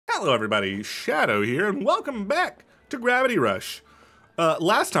Hello everybody, Shadow here, and welcome back to Gravity Rush.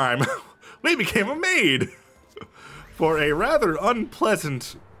 Last time, we became a maid for a rather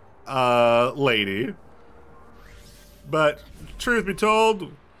unpleasant, lady. But, truth be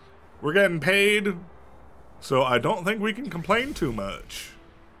told, we're getting paid, so I don't think we can complain too much.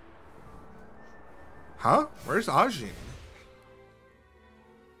 Huh? Where's Ajin?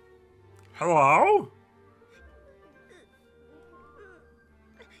 Hello?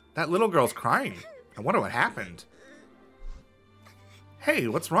 That little girl's crying. I wonder what happened. Hey,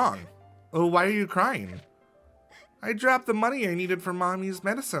 what's wrong? Oh, why are you crying? I dropped the money I needed for Mommy's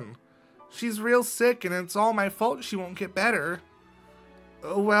medicine. She's real sick and it's all my fault she won't get better.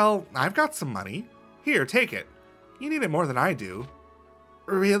 Well, I've got some money. Here, take it. You need it more than I do.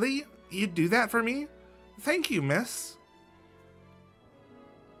 Really? You'd do that for me? Thank you, miss.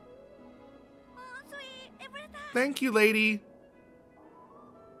 Thank you, lady.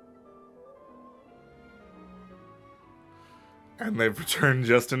 And they've returned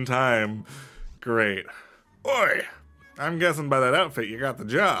just in time. Great. Oi! I'm guessing by that outfit you got the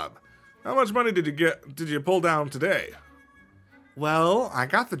job. How much money did you pull down today? Well, I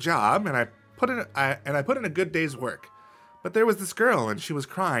got the job and I put in a good day's work. But there was this girl and she was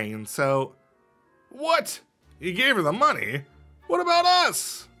crying, so... What? You gave her the money? What about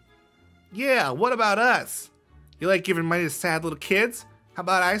us? Yeah, what about us? You like giving money to sad little kids? How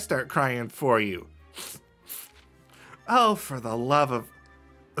about I start crying for you? Oh, for the love of...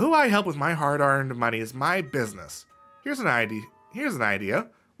 Who I help with my hard-earned money is my business. Here's an idea.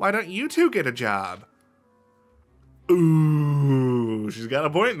 Why don't you two get a job? Ooh, she's got a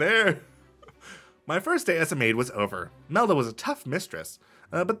point there. My first day as a maid was over. Melda was a tough mistress,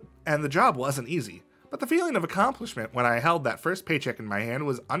 and the job wasn't easy. But the feeling of accomplishment when I held that first paycheck in my hand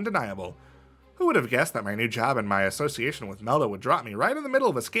was undeniable. Who would have guessed that my new job and my association with Melda would drop me right in the middle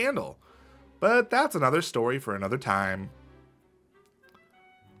of a scandal? But that's another story for another time.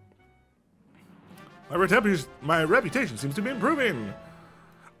 My reputation seems to be improving.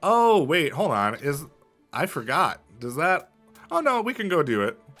 Oh, wait, hold on. I forgot. Does that... Oh, no, we can go do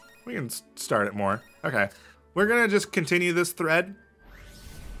it. We can start it more. Okay. We're going to just continue this thread.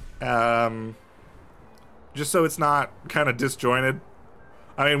 Just so it's not kind of disjointed.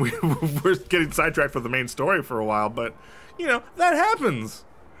 I mean, we're getting sidetracked for the main story for a while, but, you know, that happens.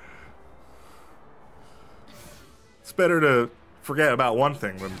 It's better to forget about one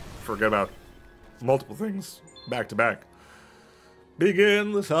thing than forget about multiple things back to back.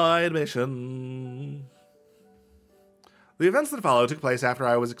 Begin the side mission. The events that followed took place after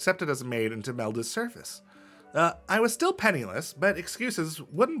I was accepted as a maid into Melda's service. I was still penniless, but excuses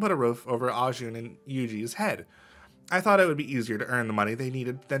wouldn't put a roof over Ajun and Yuji's head. I thought it would be easier to earn the money they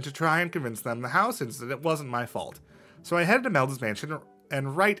needed than to try and convince them the house incident wasn't my fault. So I headed to Melda's mansion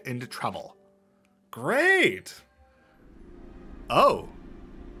and right into trouble. Great! Oh.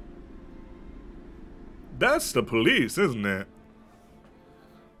 That's the police, isn't it?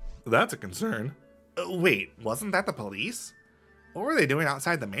 That's a concern. Wait, wasn't that the police? What were they doing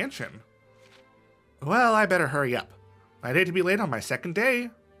outside the mansion? Well, I better hurry up. I'd hate to be late on my second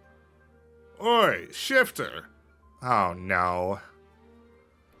day. Oi, Shifter. Oh, no.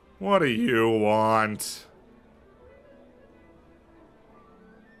 What do you want?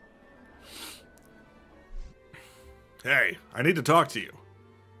 Hey, I need to talk to you.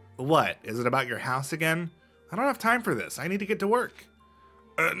 What? Is it about your house again? I don't have time for this. I need to get to work.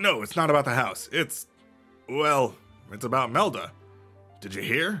 No, it's not about the house. Well, it's about Melda. Did you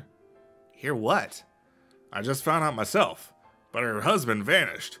hear? Hear what? I just found out myself, but her husband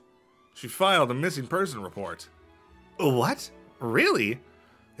vanished. She filed a missing person report. What? Really?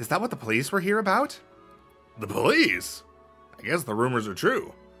 Is that what the police were here about? The police? I guess the rumors are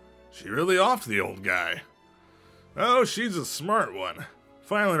true. She really offed the old guy. Oh, she's a smart one.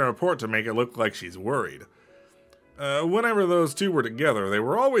 Filing a report to make it look like she's worried. Whenever those two were together, they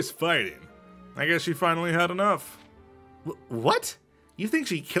were always fighting. I guess she finally had enough. What? You think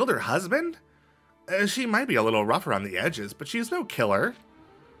she killed her husband? She might be a little rough around the edges, but she's no killer.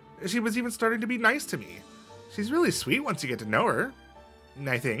 She was even starting to be nice to me. She's really sweet once you get to know her,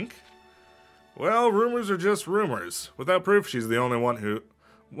 I think. Well, rumors are just rumors. Without proof, she's the only one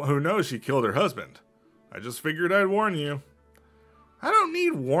who knows she killed her husband. I just figured I'd warn you. I don't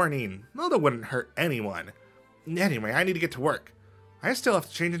need warning. Melda wouldn't hurt anyone. Anyway, I need to get to work. I still have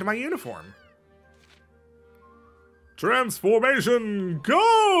to change into my uniform. Transformation,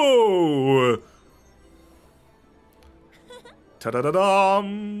 go!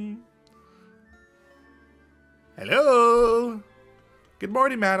 Ta-da-da-dum! Hello! Good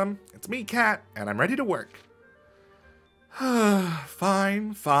morning, madam. It's me, Kat, and I'm ready to work.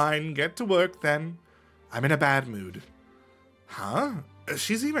 Fine, fine. Get to work then. I'm in a bad mood. Huh?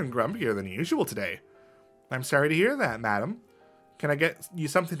 She's even grumpier than usual today. I'm sorry to hear that, madam. Can I get you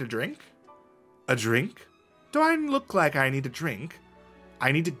something to drink? A drink? Do I look like I need a drink?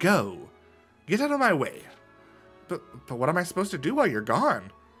 I need to go. Get out of my way. But what am I supposed to do while you're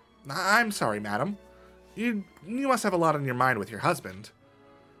gone? I'm sorry, madam. You must have a lot on your mind with your husband.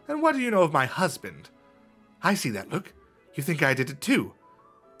 And what do you know of my husband? I see that look. You think I did it too.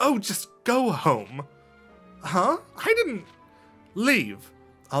 Oh, just go home. Huh? I didn't... Leave.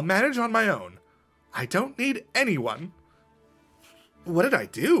 I'll manage on my own. I don't need anyone. What did I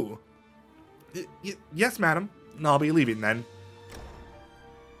do? Yes, madam. I'll be leaving then.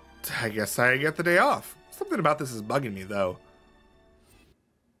 I guess I get the day off. Something about this is bugging me, though.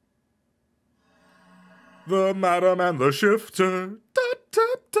 The madam and the shifter. Da, da,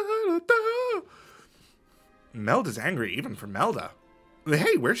 da, da, da. Melda's angry, even for Melda.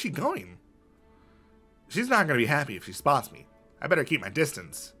 Hey, where's she going? She's not going to be happy if she spots me. I better keep my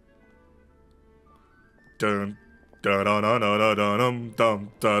distance. Dun, da, da, da, da, da, da, dum,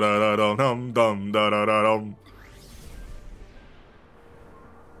 dum, da, da, da, dum, dum, dum, da, da, da, dum.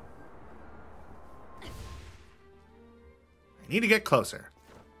 I need to get closer.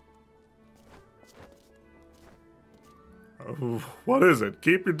 Oh, what is it?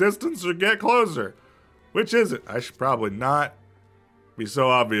 Keep your distance or get closer? Which is it? I should probably not be so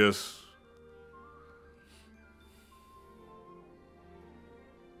obvious.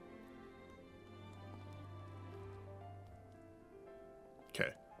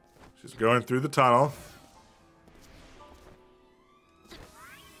 Okay. She's going through the tunnel.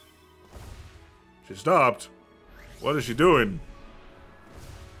 She stopped. What is she doing?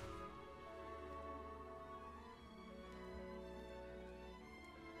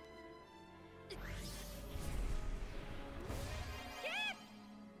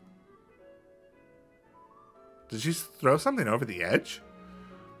 Did she throw something over the edge?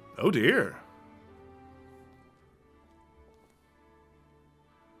 Oh dear.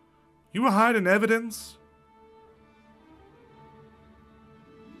 You were hiding evidence?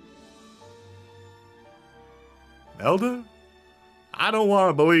 Melda? I don't want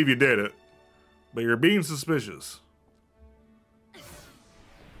to believe you did it, but you're being suspicious.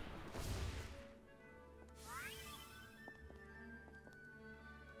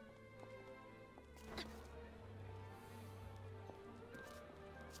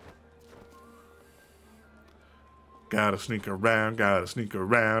 Gotta sneak around, da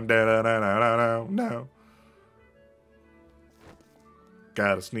da da da da da no.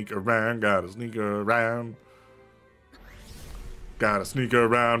 Gotta sneak around, gotta sneak around. Gotta sneak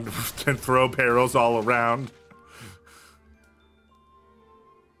around and throw barrels all around.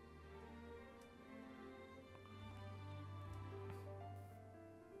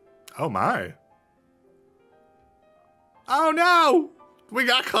 Oh my. Oh no! We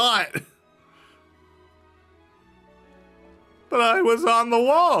got caught! But I was on the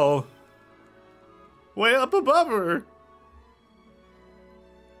wall. Way up above her.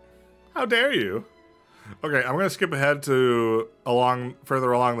 How dare you? Okay, I'm gonna skip ahead to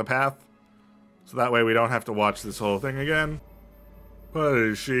further along the path. So that way we don't have to watch this whole thing again. What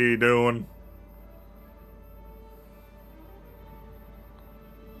is she doing?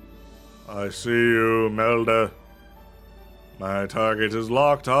 I see you, Melda. My target is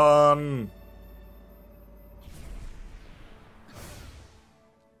locked on.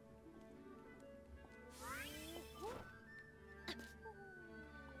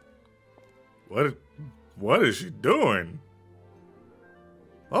 What is she doing?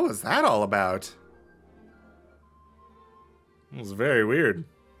 What was that all about? It was very weird.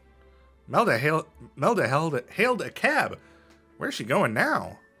 Melda hailed a cab. Where's she going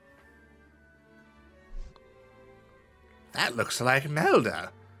now? That looks like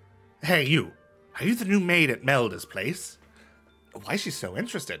Melda. Hey, you. Are you the new maid at Melda's place? Why is she so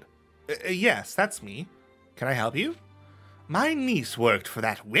interested? Yes, that's me. Can I help you? My niece worked for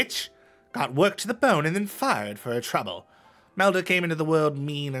that witch. Got worked to the bone and then fired for her trouble. Melda came into the world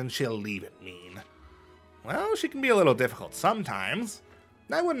mean and she'll leave it mean. Well, she can be a little difficult sometimes.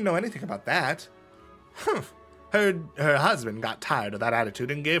 I wouldn't know anything about that. Humph. Her husband got tired of that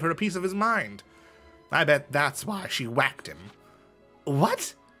attitude and gave her a piece of his mind. I bet that's why she whacked him.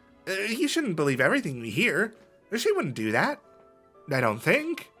 What? You shouldn't believe everything you hear. She wouldn't do that. I don't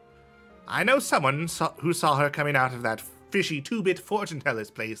think. I know someone who saw her coming out of that fishy two-bit fortune teller's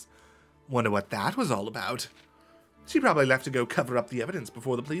place. Wonder what that was all about. She probably left to go cover up the evidence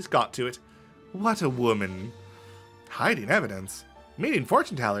before the police got to it. What a woman. Hiding evidence. Meeting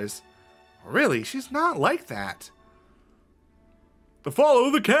fortune tellers. Really, she's not like that. To follow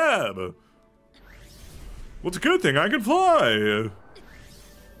the cab. Well, it's a good thing I can fly.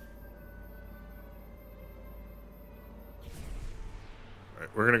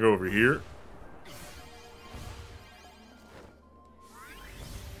 Alright, we're gonna go over here.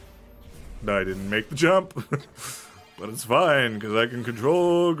 No, I didn't make the jump. But it's fine, because I can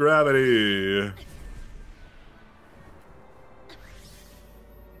control gravity.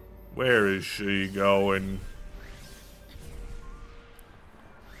 Where is she going?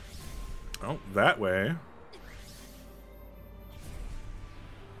 Oh, that way.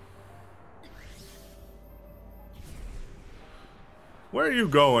 Where are you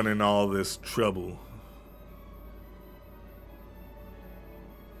going in all this trouble?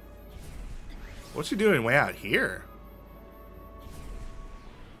 What's she doing way out here?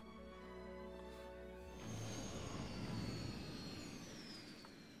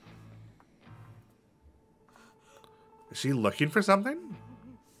 Is she looking for something?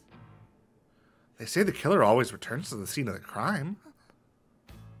 They say the killer always returns to the scene of the crime.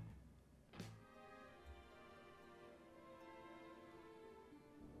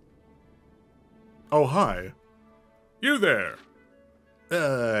 Oh, hi. You there?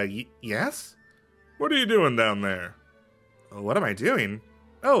 Yes? What are you doing down there? What am I doing?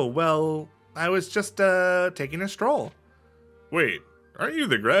 Oh, well, I was just, taking a stroll. Wait, aren't you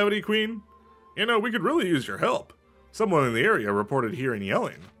the Gravity Queen? You know, we could really use your help. Someone in the area reported hearing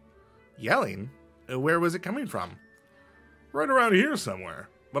yelling. Yelling? Where was it coming from? Right around here somewhere,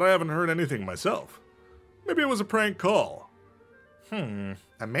 but I haven't heard anything myself. Maybe it was a prank call. A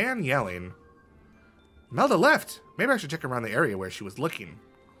man yelling. Melda left. Maybe I should check around the area where she was looking.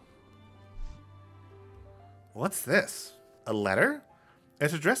 What's this? A letter?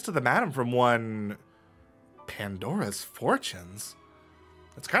 It's addressed to the madam from one... Pandora's Fortunes?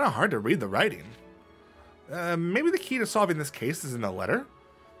 It's kind of hard to read the writing. Maybe the key to solving this case is in the letter?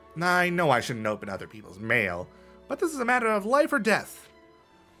 I know I shouldn't open other people's mail, but this is a matter of life or death.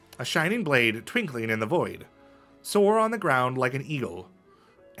 A shining blade twinkling in the void. Soar on the ground like an eagle.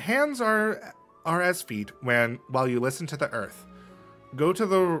 Hands are as feet while you listen to the earth. Go to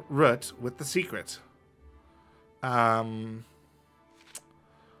the root with the secret. Are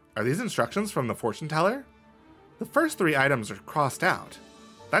these instructions from the fortune teller? The first 3 items are crossed out.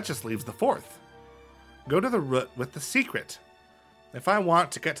 That just leaves the 4th. Go to the root with the secret. If I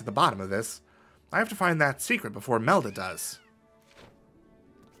want to get to the bottom of this, I have to find that secret before Melda does.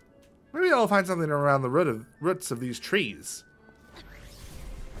 Maybe I'll find something around the roots of these trees.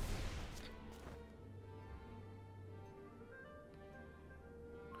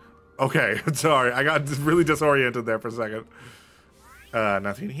 Okay, sorry, I got really disoriented there for a second.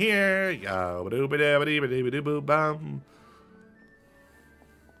 Nothing here.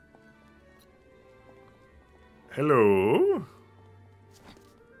 Hello?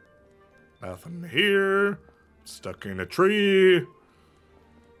 Nothing here. Stuck in a tree.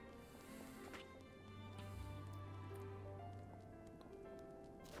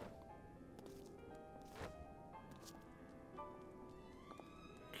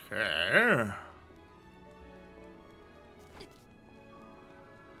 Okay.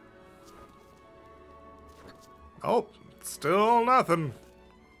 Oh, still nothing.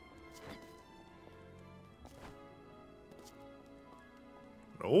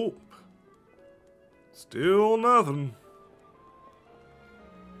 Nope. Still nothing.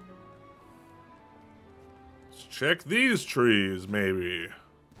 Let's check these trees, maybe.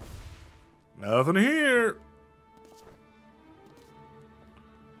 Nothing here.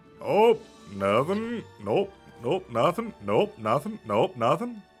 Oh, nothing. Nope. Nope, nothing. Nope, nothing. Nope,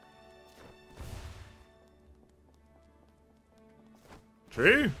 nothing.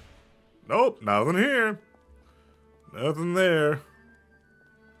 Tree? Nope, nothing here. Nothing there.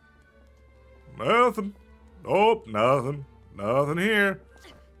 Nothing. Nope, nothing. Nothing here.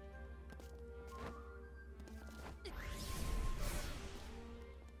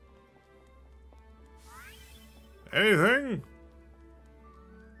 Anything?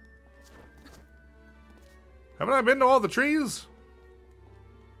 Haven't I been to all the trees?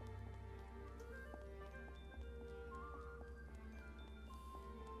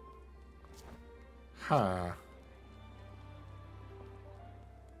 Huh.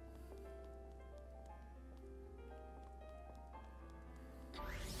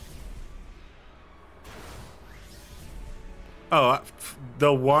 Oh,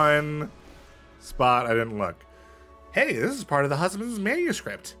 the one spot I didn't look. Hey, this is part of the husband's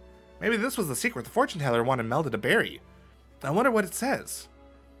manuscript. Maybe this was the secret the fortune teller wanted Melda to bury. I wonder what it says.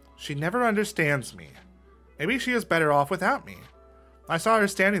 She never understands me. Maybe she is better off without me. I saw her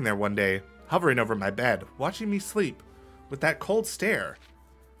standing there one day, hovering over my bed, watching me sleep. with that cold stare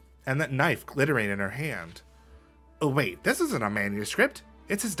and that knife glittering in her hand. Oh wait, this isn't a manuscript.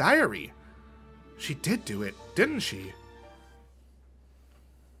 It's his diary. She did do it, didn't she?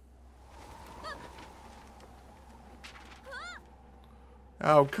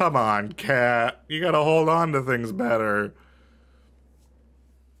 Oh, come on, Cat. You gotta hold on to things better.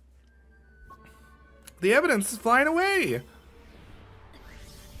 The evidence is flying away.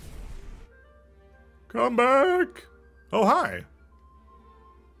 Come back. Oh, hi.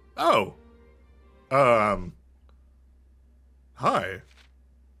 Oh. Hi.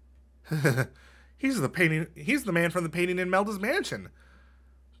 He's the man from the painting in Melda's mansion.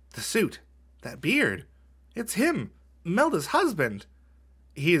 The suit, that beard. It's him, Melda's husband.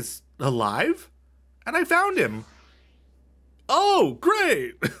 He is alive? And I found him. Oh,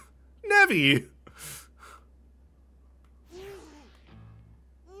 great. Nevi.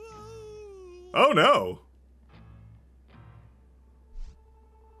 Oh no.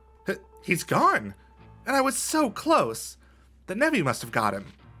 He's gone. And I was so close. The Nevi must have got him.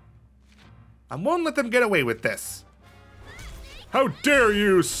 I won't let them get away with this. How dare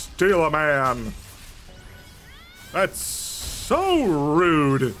you steal a man? That's so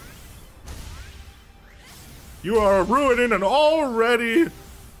rude. You are ruining an already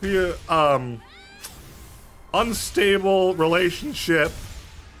unstable relationship.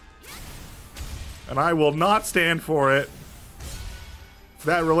 And I will not stand for it. If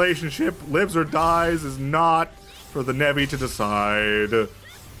that relationship lives or dies is not for the Nevi to decide.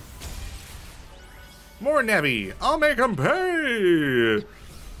 More Nevi. I'll make them pay.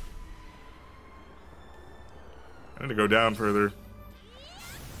 I need to go down further.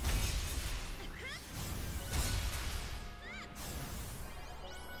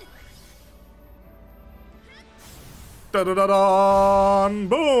 Da-da-da-da!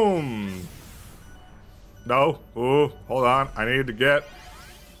 Boom! No. Ooh, hold on. I need to get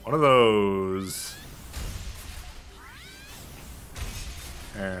one of those.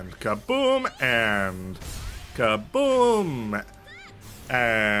 And kaboom! And kaboom!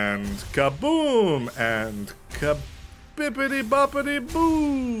 And kaboom! And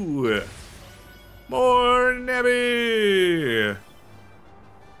kabippity-boppity-boo! More Nevi!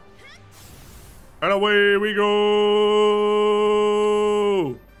 And away we go!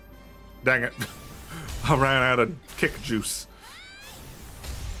 Dang it. I ran out of kick juice.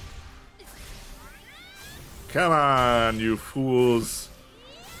 Come on, you fools.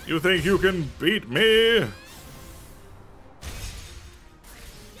 You think you can beat me?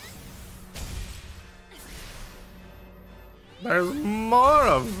 There's more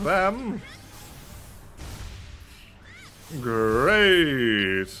of them.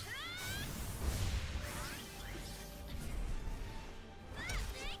 Great.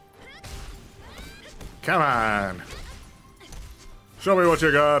 Come on. Show me what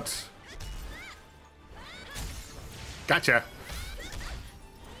you got. Gotcha.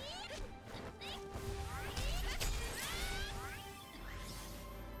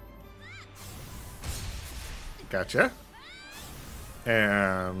 Gotcha.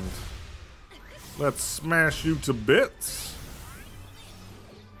 And let's smash you to bits.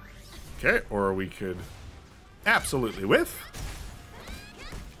 Okay, or we could absolutely whiff.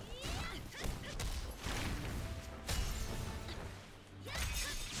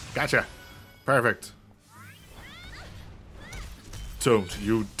 Gotcha. Perfect. Don't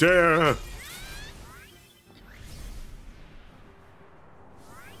you dare.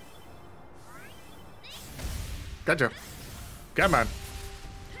 Gotcha. Come on.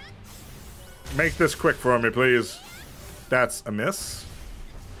 Make this quick for me, please. That's a miss.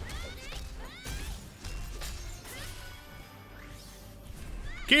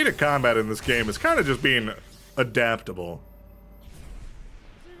 Key to combat in this game is kind of just being adaptable.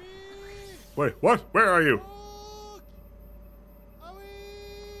 Wait, what? Where are you?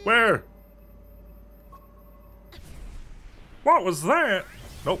 Where? What was that?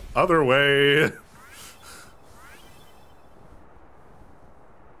 Nope, other way.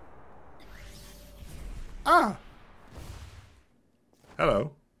 Ah.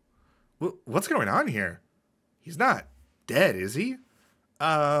 Hello. What's going on here? He's not dead, is he?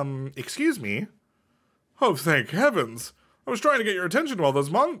 Excuse me? Oh, thank heavens. I was trying to get your attention while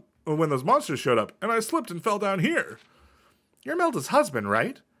when those monsters showed up, and I slipped and fell down here. You're Melda's husband,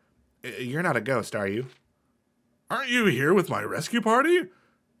 right? You're not a ghost, are you? Aren't you here with my rescue party?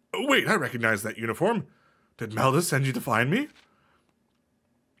 Oh, wait, I recognize that uniform. Did Melda send you to find me?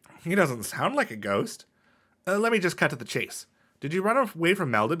 He doesn't sound like a ghost. Let me just cut to the chase. Did you run away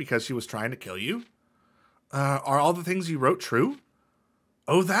from Melda because she was trying to kill you? Are all the things you wrote true?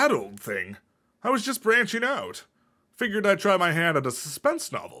 Oh, that old thing. I was just branching out. Figured I'd try my hand at a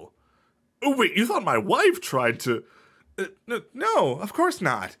suspense novel. Oh, wait, you thought my wife tried to... No, of course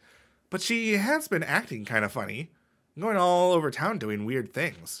not. But she has been acting kind of funny. Going all over town doing weird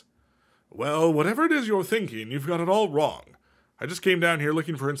things. Well, whatever it is you're thinking, you've got it all wrong. I just came down here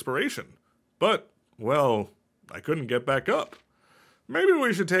looking for inspiration. But, well, I couldn't get back up. Maybe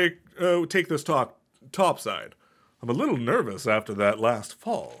we should take this talk topside. I'm a little nervous after that last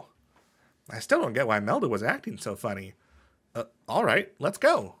fall. I still don't get why Melda was acting so funny. All right, let's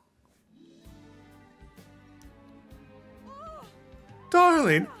go.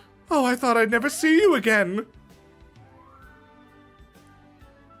 Darling, oh, I thought I'd never see you again.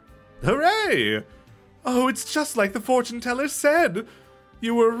 Hooray! Oh, it's just like the fortune teller said.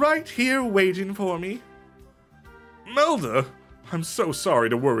 You were right here waiting for me. Melda, I'm so sorry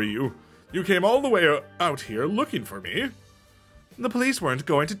to worry you. You came all the way out here looking for me. The police weren't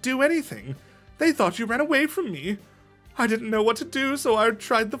going to do anything. They thought you ran away from me. I didn't know what to do, so I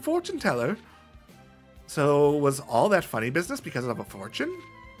tried the fortune teller. So, was all that funny business because of a fortune?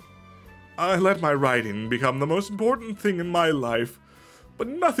 I let my writing become the most important thing in my life. But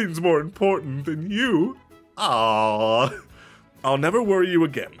nothing's more important than you. Aww. I'll never worry you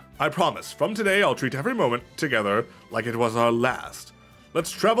again. I promise. From today, I'll treat every moment together like it was our last. Let's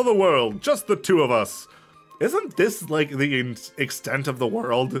travel the world, just the two of us. Isn't this like the extent of the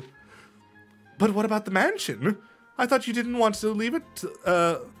world? But what about the mansion? I thought you didn't want to leave it.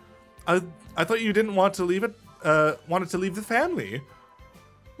 I thought you didn't want to leave it. Wanted to leave the family.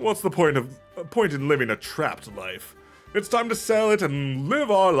 What's the point in living a trapped life? It's time to sell it and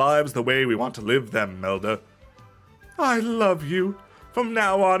live our lives the way we want to live them, Melda. I love you. From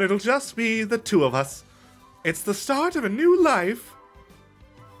now on, it'll just be the two of us. It's the start of a new life.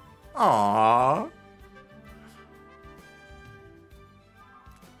 Aww.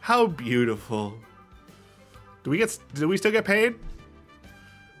 How beautiful. Do we still get paid?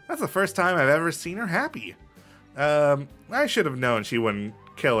 That's the first time I've ever seen her happy. I should have known she wouldn't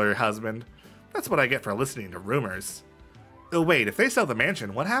kill her husband. That's what I get for listening to rumors. Oh wait, if they sell the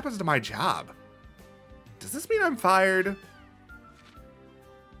mansion, what happens to my job? Does this mean I'm fired?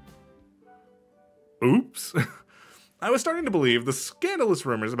 Oops. I was starting to believe the scandalous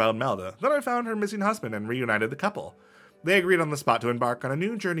rumors about Melda. Then I found her missing husband and reunited the couple. They agreed on the spot to embark on a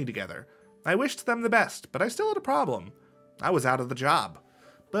new journey together. I wished them the best, but I still had a problem. I was out of the job.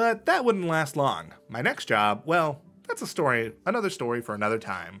 But that wouldn't last long. My next job, well, that's another story for another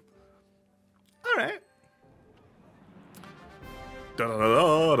time. All right.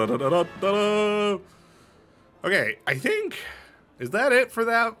 Okay, I think, is that it for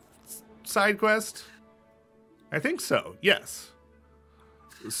that side quest? I think so, yes.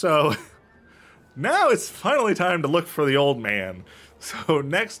 So, now it's finally time to look for the old man. So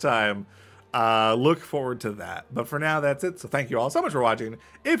next time, look forward to that. But for now, that's it. So thank you all so much for watching.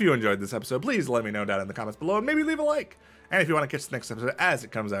 If you enjoyed this episode, please let me know down in the comments below and maybe leave a like. And if you want to catch the next episode as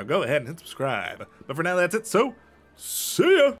it comes out, go ahead and hit subscribe. But for now, that's it. So, see ya!